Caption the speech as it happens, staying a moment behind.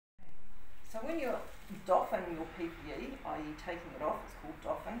when you're doffing your PPE, i.e. taking it off, it's called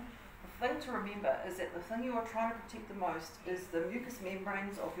doffing, the thing to remember is that the thing you are trying to protect the most is the mucous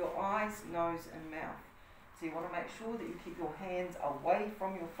membranes of your eyes, nose and mouth. So you want to make sure that you keep your hands away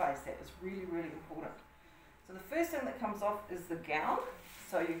from your face. That is really, really important. So the first thing that comes off is the gown.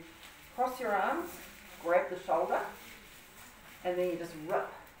 So you cross your arms, grab the shoulder, and then you just rip.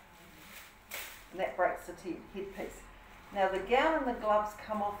 And that breaks the headpiece. Now the gown and the gloves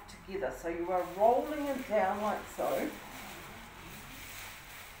come off together, so you are rolling it down like so.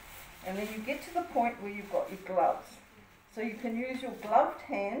 And then you get to the point where you've got your gloves. So you can use your gloved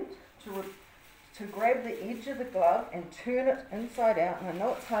hand to grab the edge of the glove and turn it inside out. And I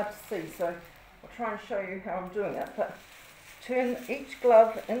know it's hard to see, so I'll try and show you how I'm doing it. But turn each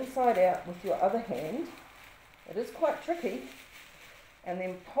glove inside out with your other hand. It is quite tricky. And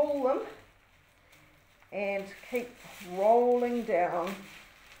then pull them and keep rolling down.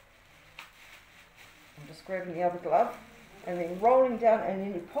 I'm just grabbing the other glove and then rolling down, and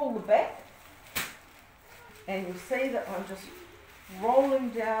then you pull the back and you'll see that I'm just rolling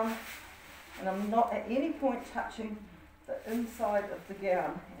down and I'm not at any point touching the inside of the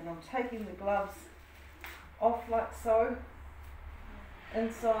gown, and I'm taking the gloves off like so,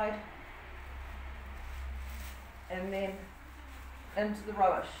 inside and then into the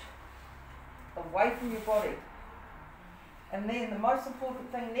rubbish, away from your body. And then the most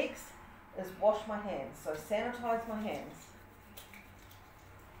important thing next is wash my hands. So sanitize my hands.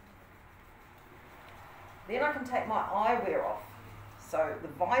 Then I can take my eyewear off. So the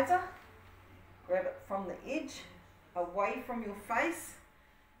visor, grab it from the edge, away from your face,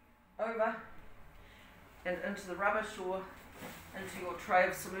 over and into the rubbish or into your tray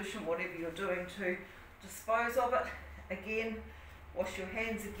of solution, whatever you're doing to dispose of it. Again, wash your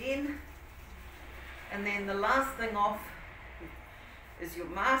hands again. And then the last thing off is your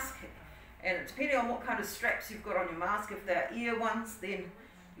mask, and depending on what kind of straps you've got on your mask, if they're ear ones, then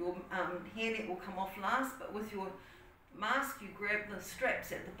your hairnet will come off last, but with your mask you grab the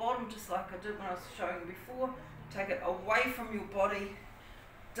straps at the bottom just like I did when I was showing you before, take it away from your body,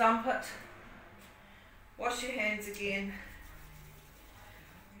 dump it, wash your hands again.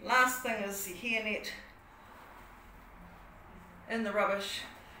 Last thing is the hairnet in the rubbish,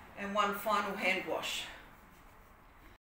 and one final hand wash.